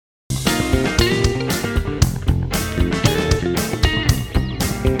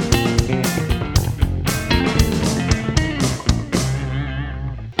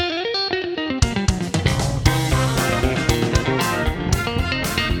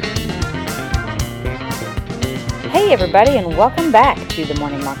Hey everybody, and welcome back to the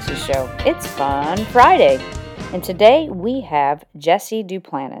Morning Moxie Show. It's Fun Friday, and today we have Jesse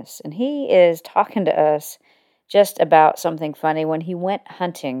Duplantis, and he is talking to us just about something funny when he went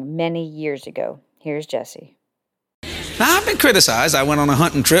hunting many years ago. Here's Jesse. Now, I've been criticized. I went on a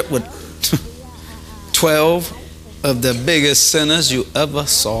hunting trip with 12 of the biggest sinners you ever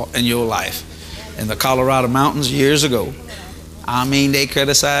saw in your life in the Colorado mountains years ago. I mean, they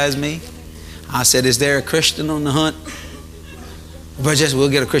criticized me. I said, is there a Christian on the hunt? But just we'll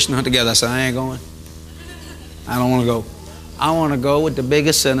get a Christian hunt together. I said, I ain't going. I don't want to go. I want to go with the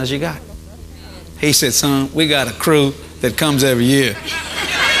biggest sinners you got. He said, son, we got a crew that comes every year.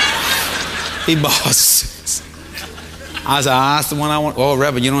 He bosses. I said, that's the one I want. Oh,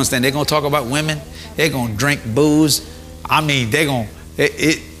 Reverend, you don't understand. They're going to talk about women. They're going to drink booze. I mean, they're going to,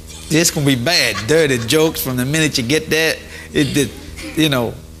 it's going to be bad. Dirty jokes from the minute you get there.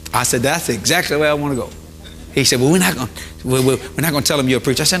 I said, that's exactly the way I want to go. He said, well, we're not going to tell them you're a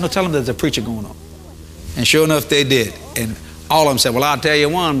preacher. I said, no, tell them there's a preacher going on. And sure enough, they did. And all of them said, well, I'll tell you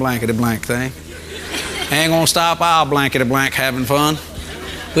one blankety blank thing. Ain't going to stop our blankety blank having fun.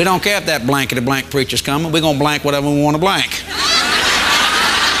 We don't care if that blankety blank preacher's coming. We're going to blank whatever we want to blank.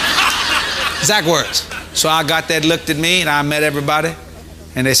 Exact words. So I got that, looked at me, and I met everybody.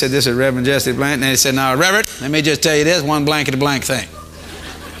 And they said, this is Reverend Jesse Blank. And they said, now, Reverend, let me just tell you this, one blankety blank thing.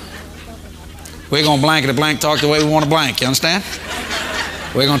 We're going to blankety blank talk the way we want to blank, you understand?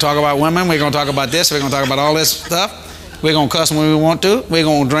 We're going to talk about women, we're going to talk about this, we're going to talk about all this stuff. We're going to cuss when we want to. We're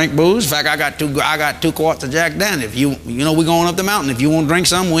going to drink booze. In fact, I got 2 quarts of Jack Daniels. If you know we're going up the mountain. If you want to drink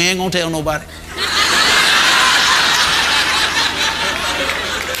some, we ain't going to tell nobody.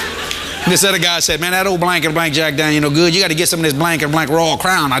 This other guy said, man, that old blankety blank Jack Daniels, good. You got to get some of this blankety blank Royal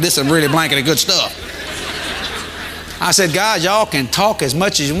Crown. Now, this is really blankety good stuff. I said, guys, y'all can talk as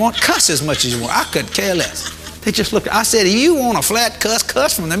much as you want, cuss as much as you want. I couldn't care less. They just looked. I said, if you want a flat cuss,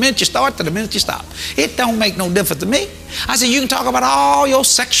 cuss from the minute you start to the minute you stop. It don't make no difference to me. I said, you can talk about all your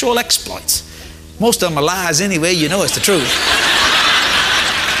sexual exploits. Most of them are lies anyway. You know it's the truth.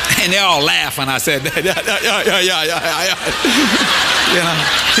 And they're all laughing. I said, yeah.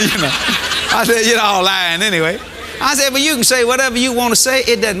 I said, you're all lying anyway. I said, well, you can say whatever you want to say.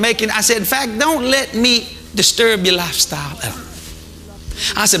 It doesn't make it. I said, in fact, don't let me disturb your lifestyle ever.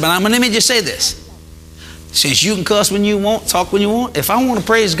 I said, but let me just say this. Since you can cuss when you want, talk when you want, if I want to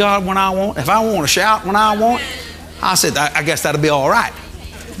praise God when I want, if I want to shout when I want, I said, I guess that'll be all right.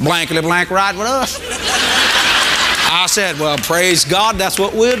 Blankety blank right with us. I said, well, praise God, that's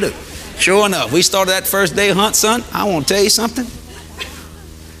what we'll do. Sure enough, we started that first day hunt, son. I want to tell you something.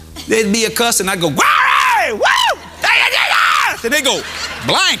 There'd be a cuss and I'd go, woo! And they go,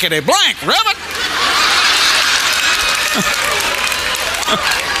 blankety blank, Reverend.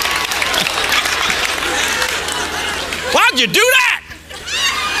 Why'd you do that?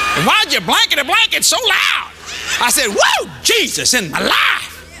 And why'd you blankety blank it so loud? I said, whoa, Jesus in my life.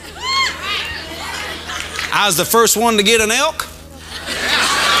 I was the first one to get an elk.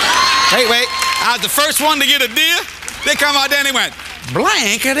 Wait. I was the first one to get a deer. They come out there and they went,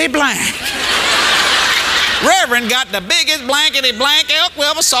 blankety blank. Reverend got the biggest blankety blank elk we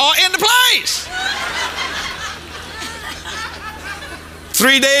ever saw in the place.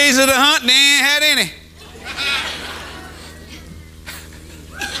 3 days of the hunt, they ain't had any.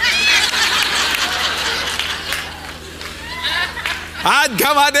 I'd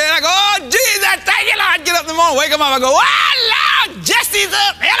come out there and I go, oh, Jesus, thank you, Lord. I'd get up in the morning, wake them up. I go, oh, Lord, Jesse's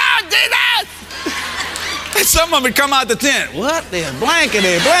up. Hello, Jesus. And some of them would come out the tent. What the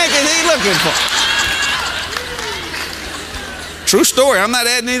blankety he looking for? True story. I'm not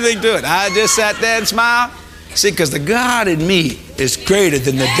adding anything to it. I just sat there and smiled. See, because the God in me is greater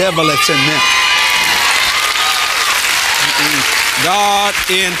than the devil that's in them. God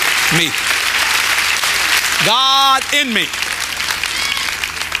in me. God in me.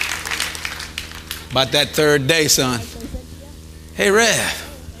 About that third day, son. Hey, Rev,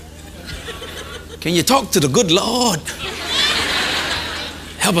 can you talk to the good Lord?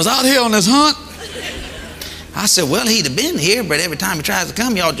 Help us out here on this hunt. I said, well, he'd have been here, but every time he tries to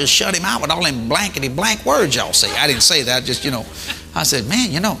come, y'all just shut him out with all them blankety blank words y'all say. I didn't say that, just, I said,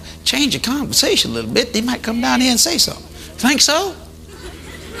 man, change your conversation a little bit. They might come down here and say something. Think so?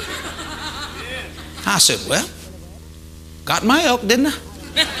 I said, well, got my elk, didn't I?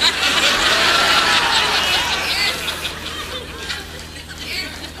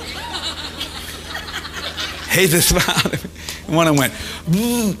 He just smiled at me. And one of them went,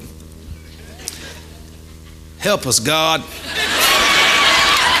 help us, God.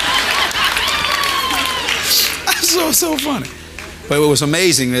 That's so funny. But what was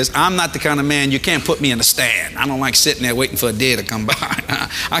amazing is I'm not the kind of man, you can't put me in a stand. I don't like sitting there waiting for a deer to come by.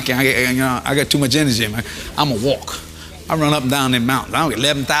 I got too much energy, man. I'm going to walk. I run up and down them mountains. I don't get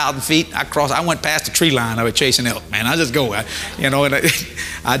 11,000 feet. I went past the tree line. I was chasing elk, man. I just go, I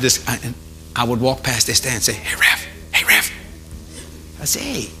would walk past this stand and say, hey, Rev. I say,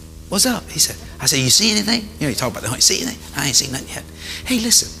 hey, what's up? I said, you see anything? You talk about the hunt. You see anything? I ain't seen nothing yet. Hey,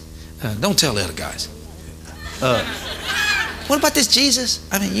 listen, don't tell the other guys. What about this Jesus?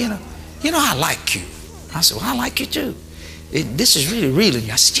 I mean, you know I like you. I said, well, I like you too. This is really real in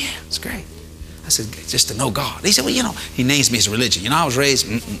you. I said, yeah, it's great. I said, just to know God. He said, well, he names me as a religion. I was raised,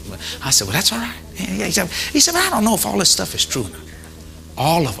 I said, well, that's all right. Yeah. He said, but I don't know if all this stuff is true or not.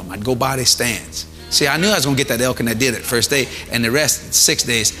 All of them, I'd go by their stands. See, I knew I was going to get that elk and I did it first day, and the rest, 6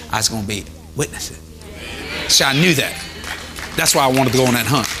 days, I was going to be witnessing. See, I knew that. That's why I wanted to go on that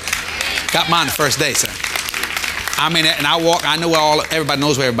hunt. Got mine the first day, son. I mean, and I walk, I know where everybody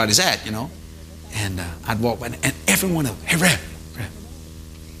knows where everybody's at, And I'd walk by, and every one of them, hey, Rev,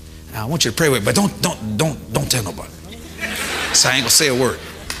 I want you to pray with me, but don't tell nobody. So I ain't gonna say a word.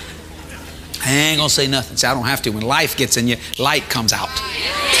 I ain't gonna say nothing. See, I don't have to. When life gets in you, light comes out.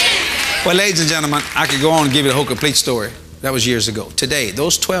 Well, ladies and gentlemen, I could go on and give you the whole complete story. That was years ago. Today,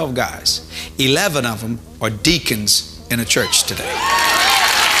 those 12 guys, 11 of them are deacons in a church today.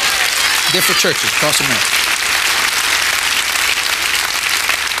 Different churches across America.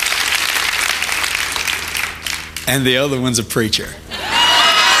 And the other one's a preacher.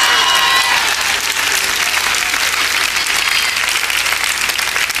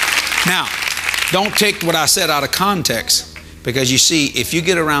 Now, don't take what I said out of context, because you see, if you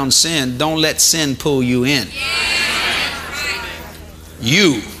get around sin, don't let sin pull you in.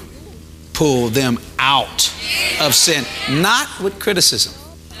 You pull them out of sin, not with criticism,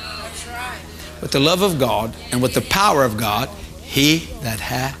 with the love of God and with the power of God. He that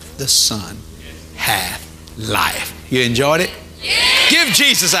hath the Son hath life. You enjoyed it? Give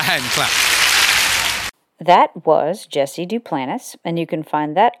Jesus a hand clap. That was Jesse Duplantis, and you can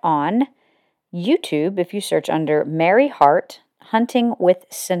find that on YouTube if you search under Mary Hart Hunting with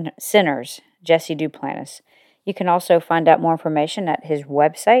Sinners, Jesse Duplantis. You can also find out more information at his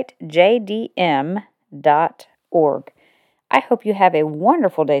website, jdm.org. I hope you have a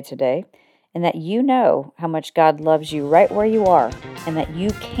wonderful day today, and that you know how much God loves you right where you are, and that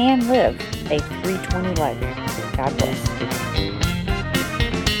you can live a 320 life. God bless.